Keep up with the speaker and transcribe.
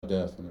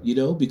definitely. You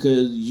know,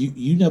 because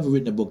you never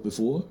written a book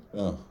before.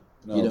 No,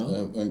 no. You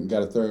know, And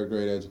got a third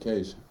grade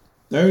education.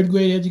 third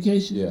grade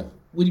education. Yeah.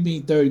 What do you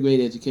mean third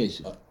grade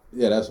education?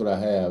 Yeah, that's what I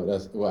have.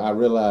 I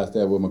realized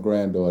that with my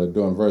granddaughter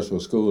doing virtual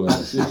schooling.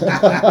 So I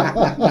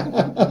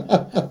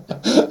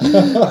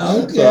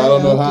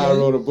don't know how I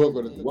wrote a book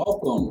with it.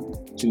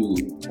 Welcome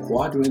to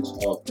Quadrants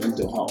of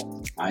Mental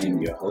Health. I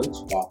am your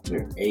host,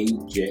 Dr.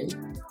 A.J.,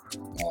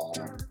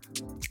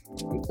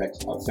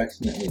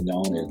 affectionately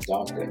known as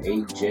Dr.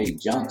 A.J.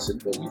 Johnson,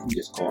 but you can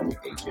just call me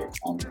A.J.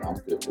 I'm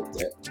good with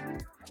that.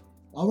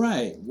 All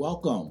right,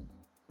 welcome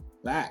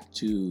back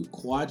to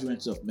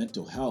Quadrants of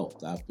Mental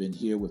Health. I've been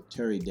here with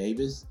Terry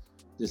Davis.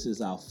 This is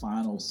our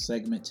final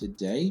segment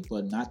today,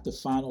 but not the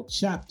final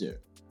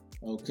chapter.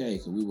 Okay,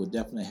 so we will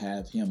definitely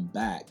have him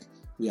back.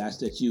 We ask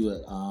that you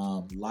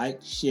would like,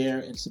 share,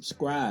 and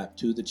subscribe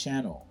to the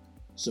channel.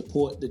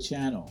 Support the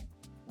channel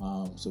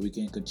so we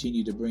can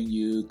continue to bring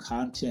you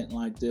content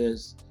like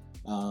this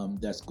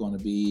that's going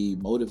to be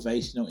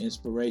motivational,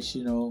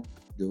 inspirational,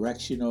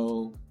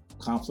 directional,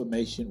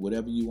 confirmation,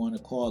 whatever you want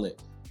to call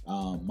it.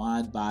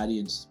 Mind, body,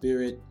 and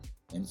spirit,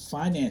 and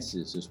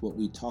finances is what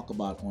we talk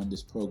about on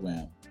this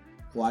program,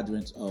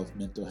 Quadrants of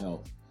Mental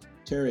Health.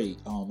 Terry,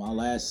 our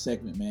last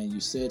segment, man, you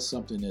said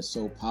something that's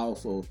so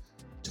powerful.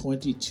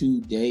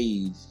 22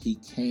 days he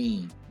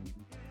came,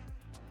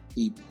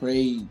 he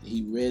prayed,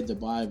 he read the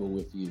Bible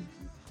with you.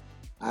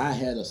 I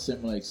had a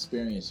similar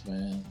experience,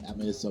 man. I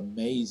mean, it's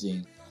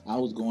amazing. I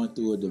was going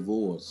through a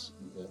divorce,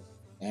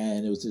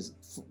 and it was this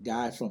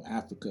guy from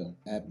Africa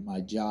at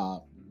my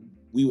job.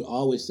 We would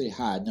always say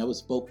hi, never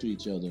spoke to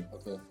each other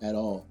at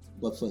all.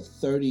 But for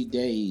 30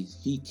 days,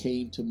 he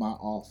came to my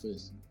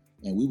office,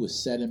 and we would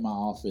sit in my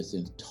office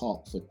and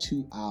talk for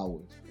 2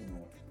 hours.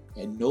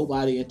 And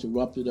nobody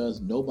interrupted us.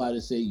 Nobody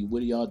said,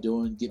 what are y'all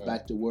doing? Get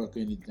back to work or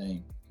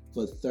anything.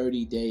 For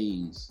 30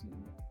 days.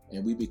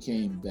 And we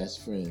became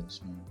best friends,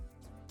 man.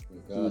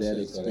 Through that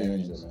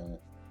experience. Man.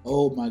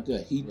 Oh, my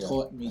God. He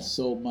taught me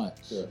so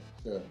much. Sure.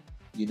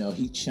 You know,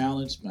 he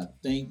challenged my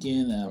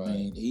thinking. I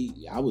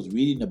mean, I was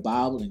reading the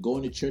Bible and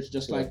going to church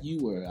just like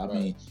you were. I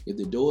mean, if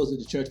the doors of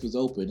the church was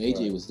open,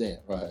 AJ was there.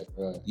 Right.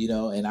 You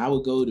know, and I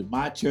would go to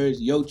my church,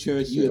 your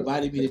church. You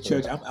invited me to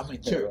church. I'm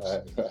in church.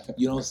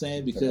 You know what I'm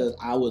saying? Because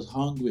I was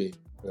hungry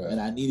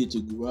and I needed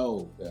to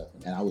grow.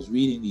 And I was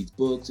reading these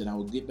books, and I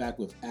would get back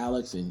with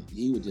Alex, and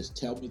he would just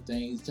tell me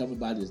things, tell me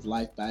about his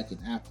life back in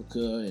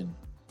Africa. And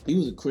he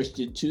was a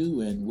Christian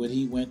too, and what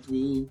he went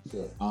through,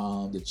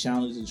 the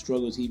challenges and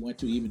struggles he went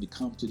through even to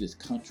come to this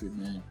country,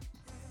 man.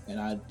 And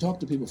I talk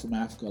to people from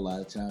Africa a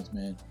lot of times,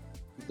 man.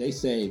 They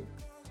say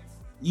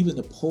even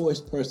the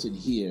poorest person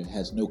here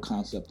has no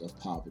concept of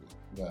poverty.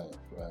 Right.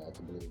 I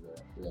can believe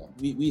that. Yeah.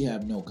 We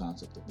have no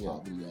concept of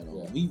poverty at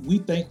all. We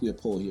think we're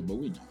poor here, but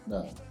we're not.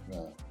 No.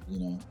 You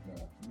know,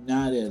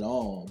 not at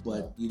all.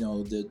 But you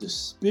know, the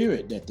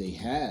spirit that they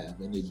have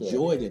and the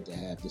joy that they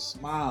have, the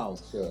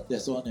smiles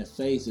that's on their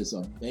face is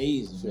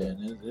amazing,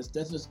 man.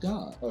 That's just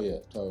God. Oh yeah,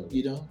 totally.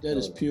 You know, that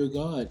is pure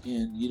God.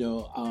 And you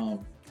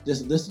know,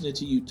 just listening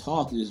to you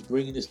talk is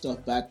bringing this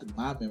stuff back to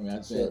my memory.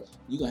 I said,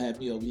 you're gonna have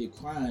me over here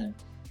crying.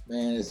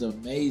 Man, it's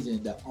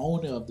amazing. The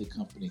owner of the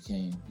company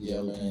came.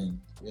 Yeah,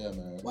 man.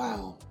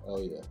 Wow.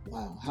 Oh yeah.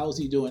 Wow. How's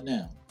he doing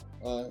now?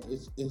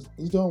 He's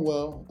doing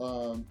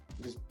well.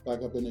 He's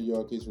back up in New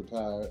York. He's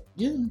retired.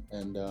 Yeah.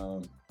 And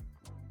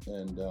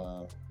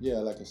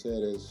like I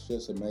said, it's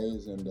just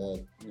amazing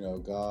that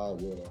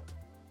God will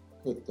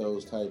put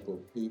those type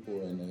of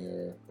people in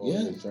there on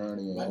your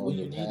journey and on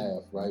your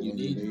path, right when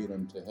you need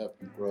them to help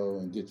you grow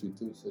and get you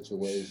through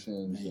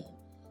situations.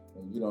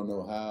 And you don't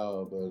know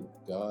how,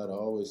 but God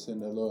always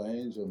send that little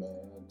angel,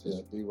 man,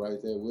 to be right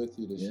there with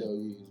you to show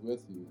you He's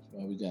with you. That's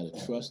why we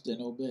gotta trust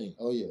and obey.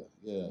 Oh yeah.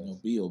 You know,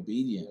 be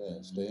obedient.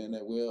 Yeah, stay in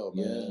that will,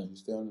 man. You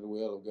stay under the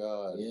will of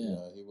God.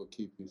 He will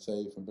keep you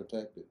safe and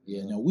protected.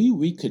 Yeah. Now we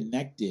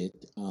reconnected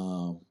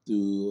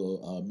through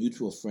a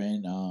mutual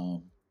friend,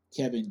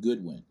 Kevin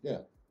Goodwin. Yeah.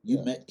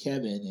 You met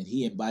Kevin, and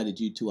he invited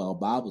you to our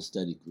Bible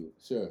study group.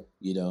 Sure.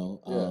 You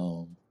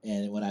know,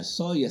 and when I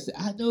saw you, I said,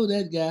 I know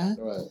that guy.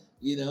 Right.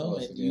 You know,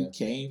 and you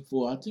came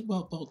for, I think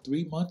about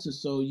 3 months or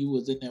so. You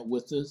was in there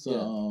with us.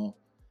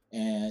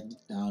 And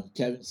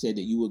Kevin said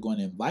that you were going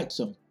to invite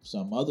some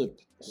other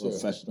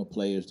professional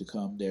players to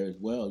come there as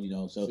well. You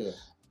know, so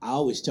I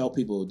always tell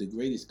people the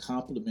greatest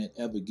compliment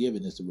ever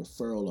given is a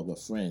referral of a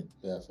friend.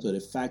 Definitely. So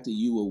the fact that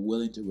you were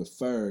willing to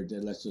refer,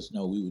 that lets us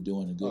know we were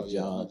doing a good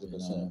job.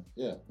 100%.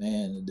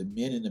 Man, the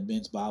men in the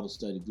men's Bible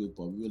study group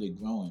are really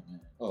growing, man.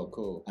 Oh,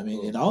 cool. I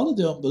mean, and all of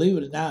them, believe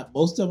it or not,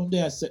 most of them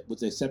there, with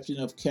the exception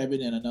of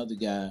Kevin and another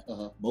guy,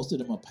 most of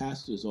them are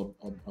pastors or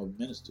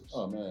ministers.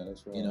 Oh, man,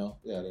 that's right. You know?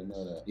 Yeah, I didn't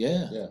know that.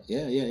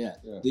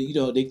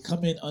 Yeah. They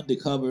come in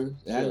undercover.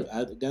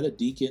 I got a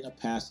deacon, a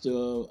pastor,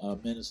 a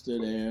minister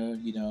there,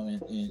 you know,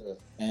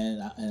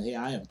 and hey,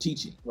 I am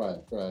teaching. Right.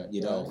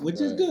 You know,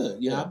 which is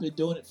good. You know, I've been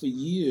doing it for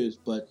years,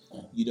 but,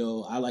 you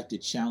know, I like to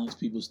challenge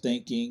people's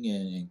thinking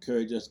and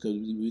encourage us because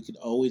we can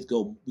always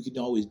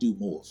do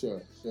more.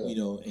 Sure. You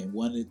know, and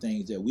one of the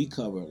things that we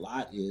cover a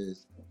lot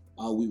is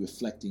are we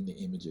reflecting the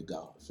image of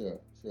God? Sure.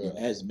 You know,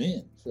 as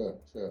men. Sure.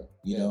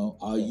 You know,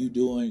 are you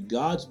doing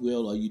God's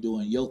will or are you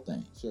doing your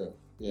thing? Sure.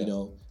 Yeah. You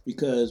know,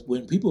 because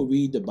when people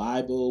read the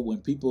Bible, when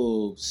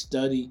people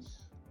study,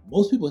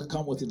 most people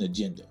come with an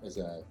agenda.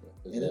 Exactly.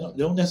 And they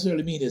don't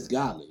necessarily mean it's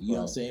godly, you know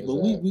what I'm saying?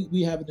 Exactly. But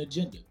we have an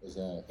agenda.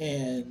 Exactly.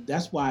 And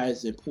that's why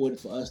it's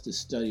important for us to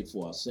study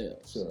for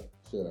ourselves. Sure.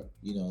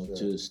 You know,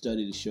 to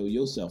study to show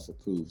yourself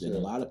approved. And a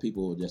lot of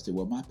people will just say,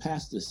 well, my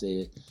pastor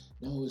said,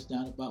 no, it's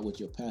not about what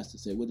your pastor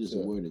said. What does the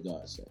word of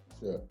God say?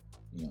 Sure.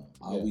 You know,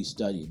 are we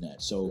studying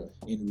that? So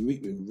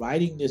in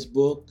writing this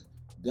book,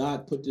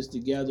 God put this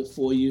together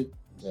for you.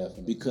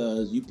 Definitely.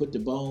 Because you put the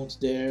bones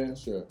there.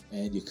 Sure.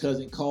 And your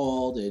cousin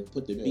called and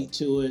put the meat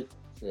to it.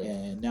 Sure.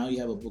 And now you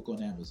have a book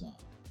on Amazon.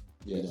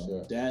 Yeah, you know,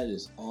 sure. That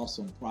is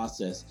awesome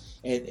process.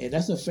 And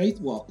that's a faith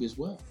walk as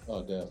well.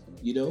 Oh, definitely.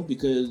 You know,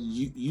 because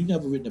you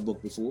never written a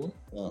book before.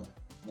 No.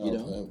 You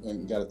know?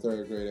 And got a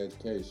 3rd grade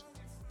education.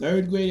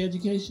 3rd grade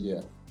education?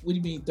 Yeah. What do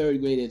you mean 3rd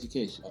grade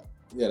education?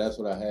 Yeah, that's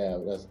what I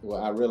have.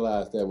 I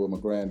realized that with my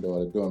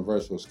granddaughter doing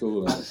virtual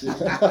schooling. So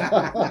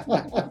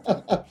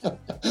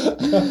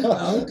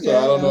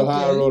I don't know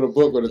how I wrote a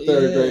book with a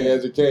 3rd grade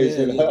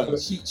education. Yeah.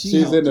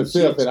 She's in the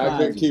 5th, and I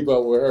couldn't keep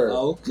up with her.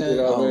 Okay. You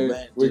know what I mean?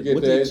 Man. We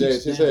get to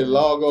AJ. She said,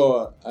 "Log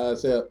on." I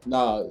said,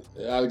 "No,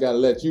 I got to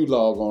let you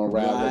log on,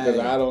 rather, because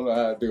I don't know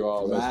how to do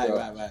all that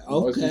stuff." Right.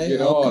 Once you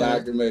get on, I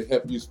can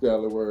help you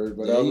spell the word.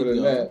 But other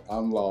than that,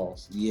 I'm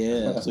lost.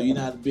 Yeah. So you're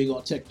not big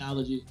on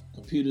technology,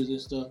 computers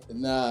and stuff?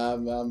 Nah,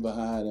 I'm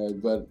behind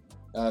it. But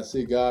I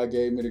see God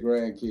gave me the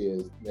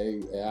grandkids.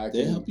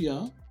 They help you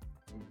out.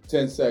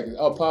 10 seconds.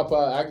 Oh,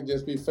 Papa, I can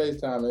just be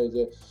FaceTime.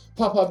 AJ.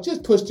 Papa,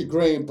 just push the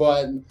green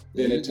button.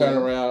 Then it turn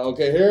around.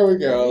 Okay, here we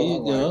go. There you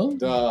go. Like,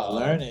 duh.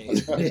 Learning.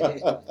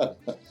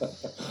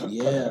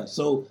 Yeah.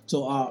 So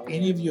are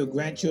any of your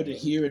grandchildren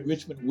here in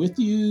Richmond with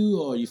you,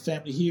 or your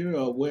family here,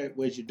 or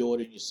where's your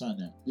daughter and your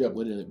son at? Yeah,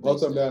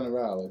 both of them down in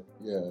Raleigh.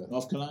 Yeah.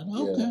 North Carolina?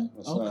 Yeah. Okay.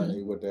 My son,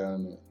 he went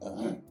down.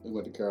 He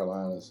went to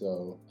Carolina.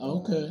 So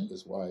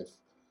his wife.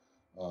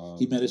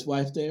 He met his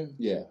wife there?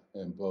 Yeah,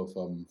 and both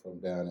of them from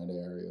down in the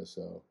area.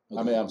 So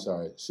I mean, I'm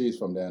sorry, she's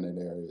from down in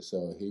the area,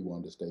 so he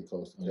wanted to stay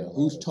close to Carolina.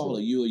 Who's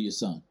taller, you or your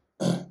son?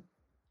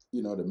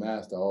 You know, the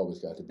master always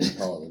got to be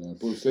taller than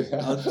Bruce Lee.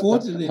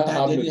 Unfortunately,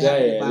 I'm the didn't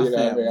dad. happen in my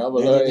family. I mean? I'm a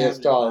little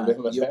inch taller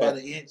than my dad. You're about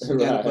an inch. You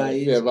got about an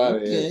inch. Yeah, about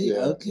an inch.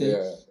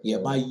 Okay. Yeah,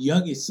 my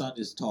youngest son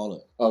is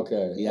taller.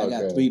 Okay. Yeah, I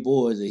got 3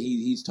 boys, and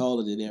he's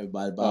taller than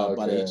everybody by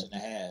about an inch and a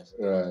half.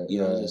 Right. You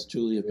know, it's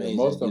truly amazing.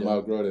 Most of them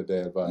outgrow their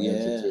dad by an inch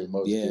or two.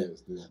 Most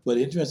kids do. But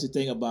the interesting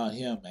thing about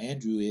him,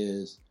 Andrew,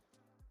 is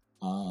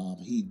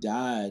he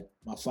died.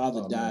 My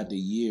father died the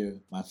year.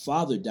 My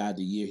father died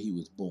the year he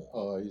was born.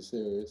 Oh, are you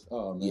serious?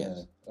 Oh man.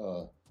 Yes.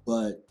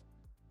 But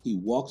he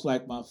walks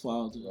like my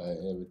father. Right,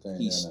 everything.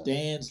 He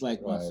stands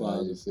like my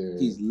father.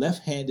 He's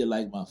left-handed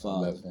like my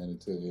father. I'm left-handed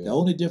too. Yeah. The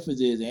only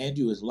difference is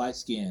Andrew is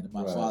light-skinned, and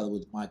my father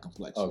was my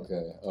complexion.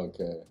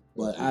 Okay.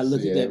 But I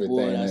looked at that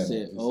boy and I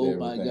said, "Oh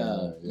my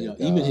God!" You know,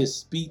 even his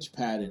speech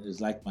pattern is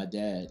like my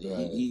dad.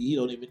 Right. He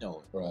don't even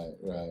know it.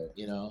 Right.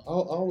 You know, I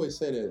always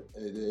say that.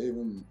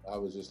 Even I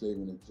was just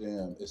leaving the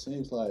gym. It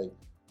seems like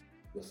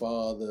the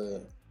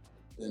father,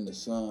 then the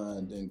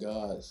son, then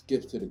God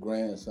skips to the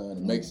grandson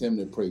and makes him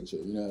the preacher.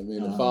 You know what I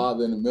mean? The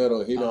father in the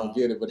middle, he don't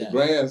get it, but the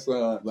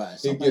grandson,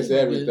 he gets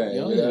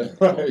everything.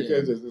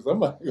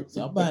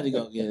 Somebody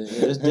gonna get it.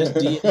 That's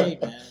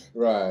DNA, man.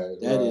 Right.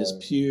 That is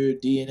pure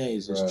DNA.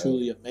 It's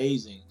truly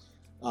amazing.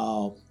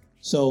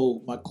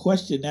 So my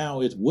question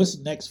now is, what's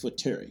next for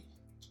Terry?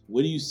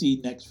 What do you see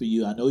next for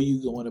you? I know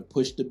you're going to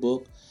push the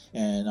book,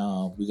 and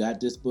we got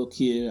this book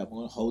here. I'm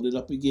going to hold it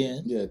up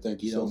again. Yeah,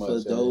 thank you so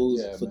much.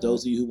 For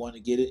those of you who want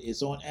to get it,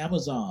 it's on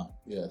Amazon.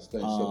 Yes,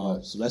 thanks so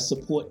much. So let's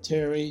support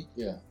Terry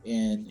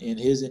in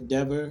his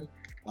endeavor.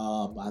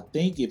 I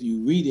think if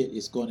you read it,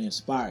 it's going to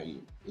inspire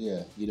you.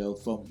 Yeah. You know,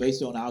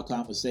 based on our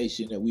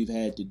conversation that we've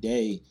had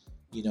today,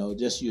 you know,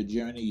 just your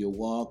journey, your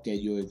walk,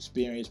 and your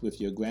experience with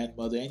your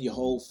grandmother and your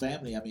whole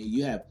family. I mean,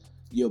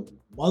 your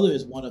mother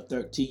is one of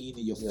 13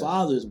 and your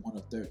father is one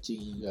of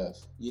 13.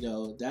 Yes. You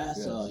know,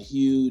 that's a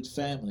huge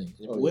family.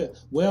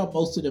 Where are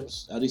most of them?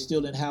 Are they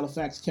still in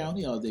Halifax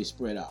County, or are they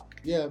spread out?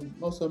 Yeah,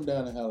 most of them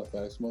down in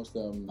Halifax. Most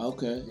of them.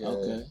 Okay.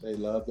 They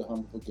love the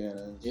humble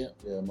beginnings. Yeah.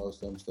 Yeah,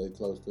 most of them stay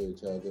close to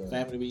each other.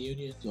 Family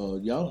reunions, or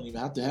y'all don't even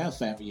have to have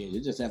family reunions.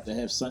 You just have to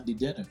have Sunday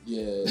dinner.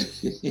 Yeah,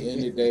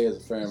 any day is a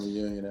family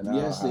reunion in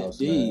our house,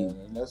 indeed. Man.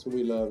 And that's what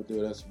we love to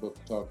do. That's what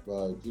we talk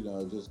about. You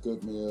know, just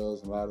good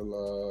meals, a lot of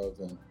love,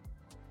 and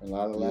a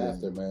lot of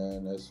laughter,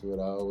 man. That's what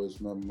I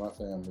always remember my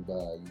family by.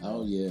 You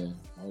know?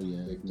 Oh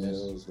yeah. Big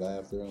meals,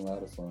 laughter, and a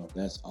lot of fun.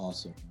 That's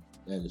awesome.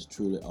 That is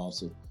truly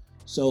awesome.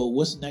 So,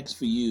 what's next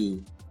for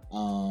you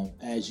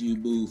as you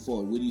move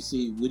forward? What do you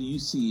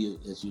see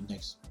as your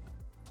next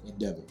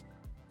endeavor?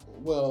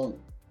 Well,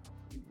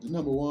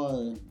 number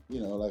one,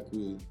 you know, like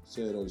we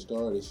said at the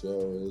start of the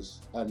show, is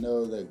I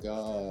know that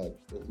God,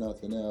 if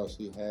nothing else,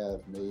 He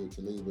have me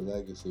to leave a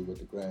legacy with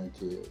the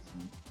grandkids.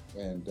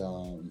 And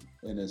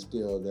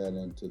instill that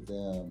into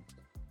them,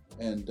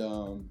 and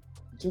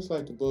just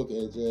like the book,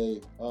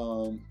 AJ.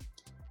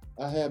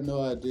 I have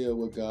no idea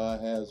what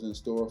God has in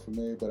store for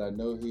me, but I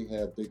know He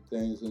has big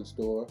things in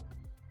store,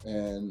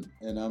 and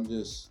I'm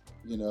just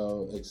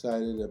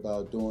excited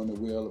about doing the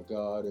will of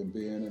God and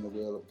being in the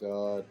will of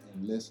God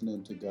and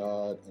listening to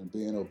God and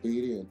being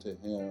obedient to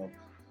Him,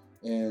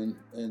 and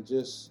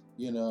just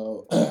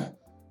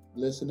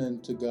listening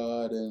to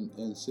God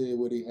and see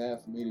what He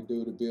has for me to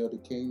do to build the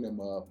kingdom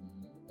up,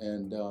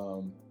 and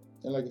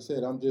like I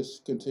said, I'm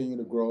just continuing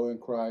to grow in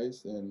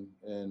Christ and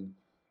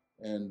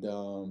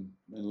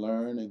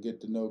learn and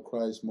get to know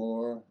Christ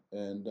more,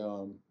 and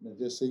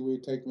just see where He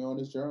take me on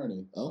this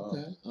journey.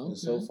 Okay. And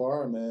so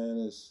far, man,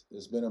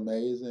 it's been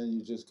amazing.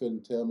 You just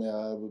couldn't tell me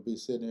I would be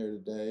sitting here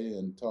today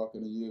and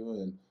talking to you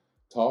and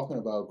talking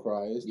about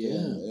Christ,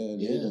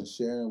 and even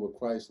sharing with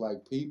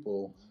Christ-like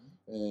people.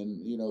 And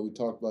we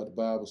talked about the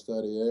Bible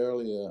study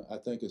earlier. I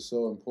think it's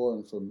so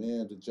important for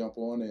men to jump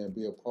on there and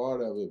be a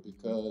part of it,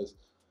 because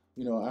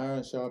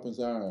iron sharpens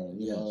iron.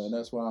 And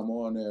that's why I'm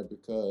on there,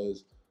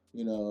 because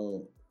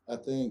I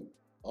think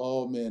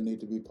all men need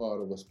to be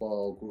part of a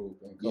small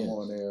group and come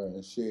on there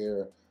and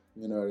share,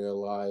 their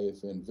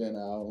life and vent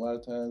out. A lot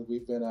of times we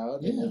vent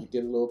out and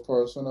get a little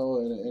personal,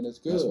 and it's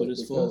good. That's what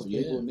it's because for.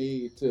 people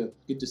need to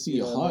get to see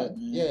your heart,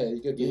 man. Yeah,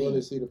 you get to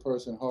really see the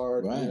person's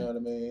heart. Right. You know what I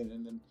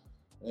mean?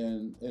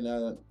 And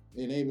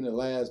even the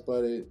last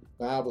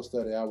Bible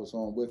study I was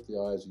on with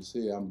y'all, as you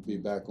see, I'm gonna be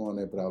back on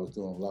there, but I was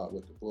doing a lot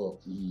with the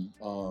book.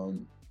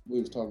 We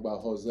was talking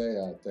about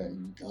Hosea, I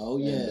think. Oh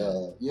yeah,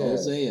 and,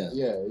 Hosea.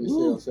 Yeah, you see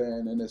what I'm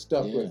saying? And it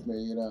stuck with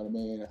me. You know what I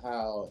mean?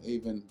 How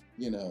even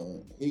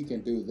he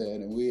can do that,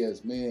 and we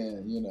as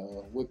men,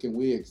 what can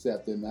we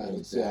accept and not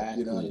accept?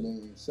 You know what I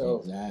mean?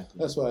 So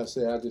that's why I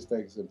say I just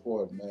think it's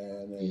important,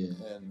 man,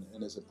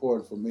 and it's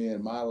important for me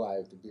in my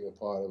life to be a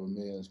part of a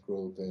men's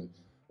group and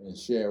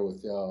share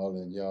with y'all,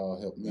 and y'all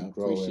help me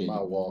grow in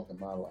my walk in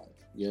my life.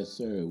 Yes,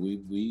 sir.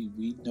 We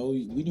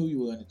knew you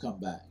were going to come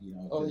back.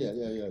 Oh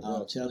yeah.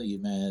 I'm telling you,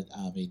 man.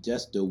 I mean,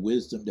 just the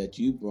wisdom that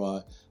you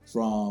brought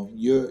from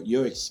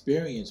your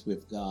experience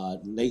with God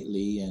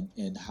lately,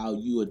 and how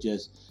you are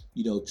just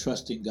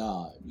trusting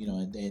God.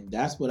 And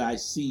that's what I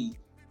see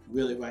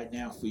really right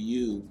now for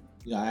you.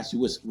 I asked you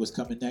what's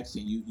coming next,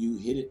 and you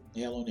hit it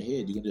nail on the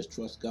head. You can just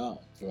trust God.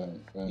 Right.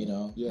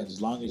 And as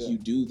long as you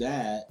do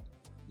that.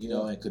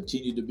 And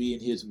continue to be in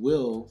His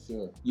will.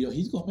 Sure.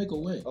 He's gonna make a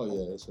way. Oh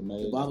yeah, it's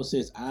amazing. The Bible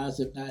says, "Eyes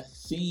have not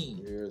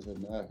seen, ears have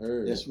not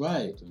heard." That's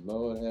right. The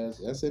Lord has.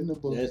 That's in the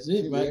book. That's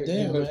it, right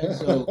there, man.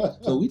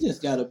 So we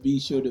just gotta be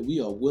sure that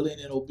we are willing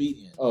and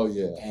obedient. Oh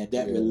yeah. And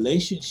that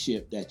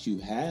relationship that you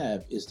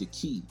have is the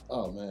key.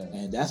 Oh man.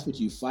 And that's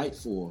what you fight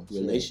for.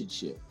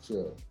 Relationship.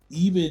 Sure.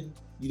 Even.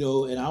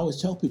 And I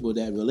always tell people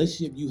that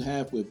relationship you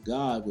have with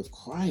God, with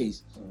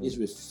Christ, is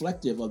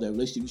reflective of that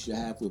relationship you should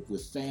have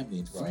with family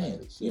and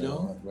friends.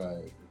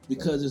 Right.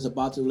 Because it's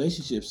about the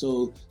relationship.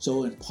 So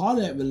and part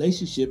of that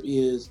relationship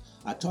is,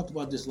 I talked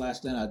about this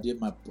last night. I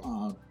did my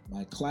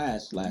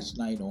class last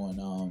night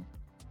on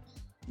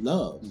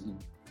love.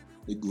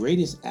 The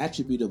greatest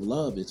attribute of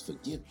love is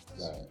forgiveness.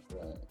 Right.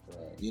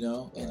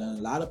 And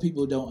a lot of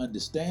people don't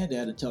understand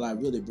that until I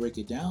really break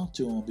it down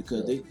to them,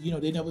 because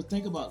they never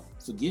think about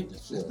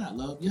forgiveness. That's not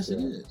love. Yes, it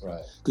is.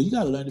 Right. Because you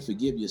got to learn to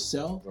forgive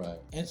yourself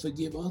and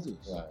forgive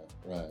others.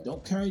 Right.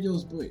 Don't carry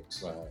those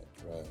bricks.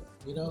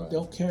 Right.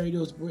 Don't carry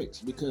those bricks,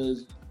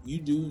 because you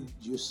do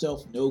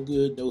yourself no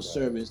good, no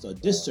service, or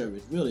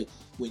disservice, really,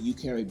 when you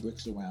carry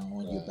bricks around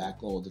on your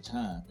back all the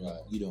time.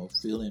 Right.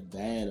 Feeling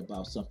bad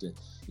about something.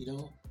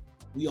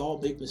 We all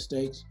make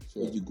mistakes,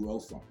 but you grow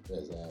from it.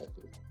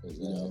 Exactly.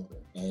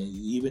 And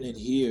even in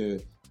here,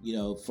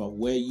 from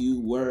where you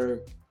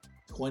were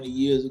 20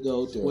 years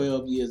ago,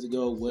 12 years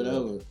ago,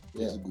 whatever,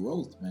 it's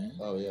growth, man.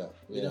 Oh yeah.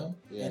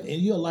 And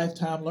you're a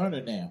lifetime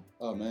learner now.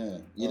 Oh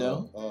man.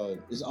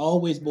 There's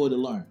always more to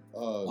learn.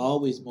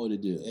 Always more to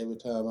do. Every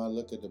time I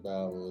look at the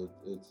Bible,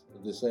 it's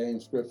the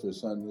same scripture.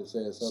 Something that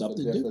says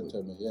something different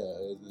to me.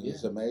 Yeah,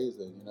 it's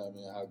amazing.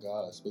 How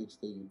God speaks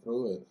to you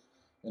through it.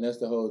 And that's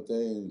the whole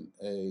thing.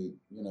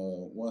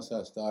 Once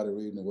I started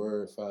reading the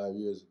Word 5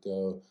 years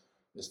ago,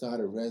 it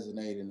started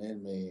resonating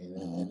in me,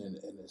 and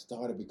it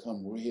started to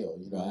become real.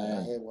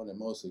 I had one of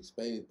the most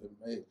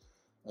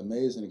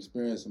amazing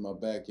experiences in my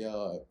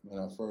backyard when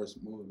I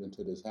first moved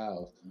into this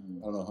house.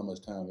 I don't know how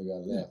much time we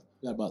got left.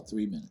 We got about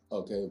 3 minutes.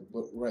 Okay,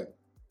 but right.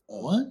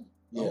 One?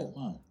 Yeah.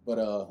 But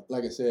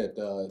like I said,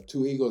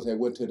 2 eagles had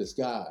went to the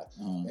sky,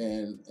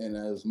 and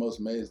it was the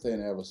most amazing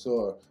thing I ever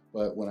saw.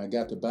 But when I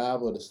got the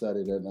Bible to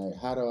study that night,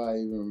 how do I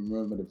even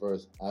remember the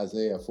verse?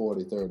 Isaiah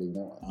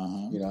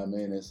 40:31. You know what I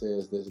mean? It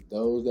says,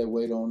 "Those that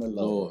wait on the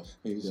Lord,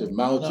 He should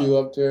mount you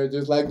up there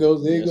just like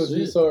those eagles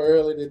you saw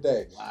earlier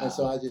today." Wow. And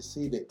so I just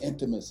see the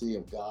intimacy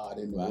of God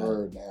in the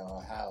Word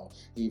now, how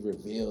He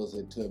reveals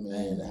it to me,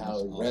 and how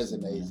it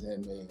resonates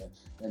in me,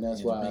 and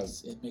that's why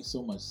it makes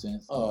so much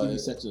sense.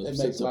 It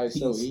makes life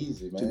so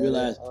easy, man. To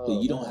realize that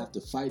you don't have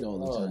to fight all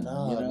the time.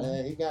 No, you know?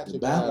 man, he got the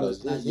your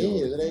battles. It's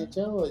his. It ain't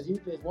yours.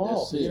 You just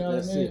walk. That's it. You know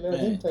That's what I mean? it, Let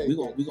him take We're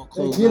going to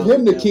close. Give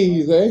him the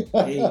keys, eh?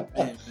 Amen,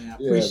 man.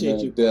 I appreciate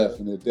you.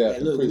 Definitely.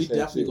 And look, we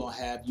definitely going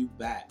to have you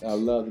back. I'd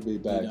love to be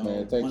back,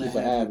 man. Thank you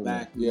for having me.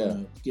 We're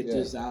going to get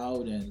this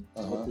out and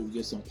hopefully we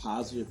get some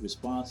positive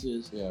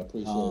responses. Yeah, I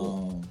appreciate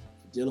it.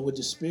 Dealing with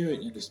the spirit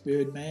and the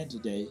spirit man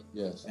today.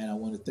 Yes. And I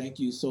want to thank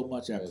you so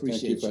much. I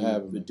appreciate you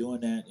for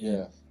doing that.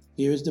 And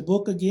here's the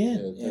book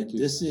again. And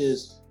this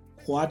is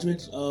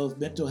Quadrants of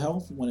Mental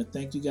Health. I want to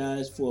thank you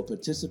guys for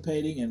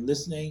participating and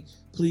listening.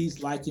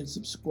 Please like and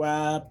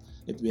subscribe.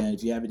 If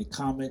you have any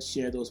comments,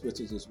 share those with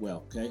us as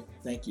well. Okay?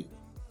 Thank you.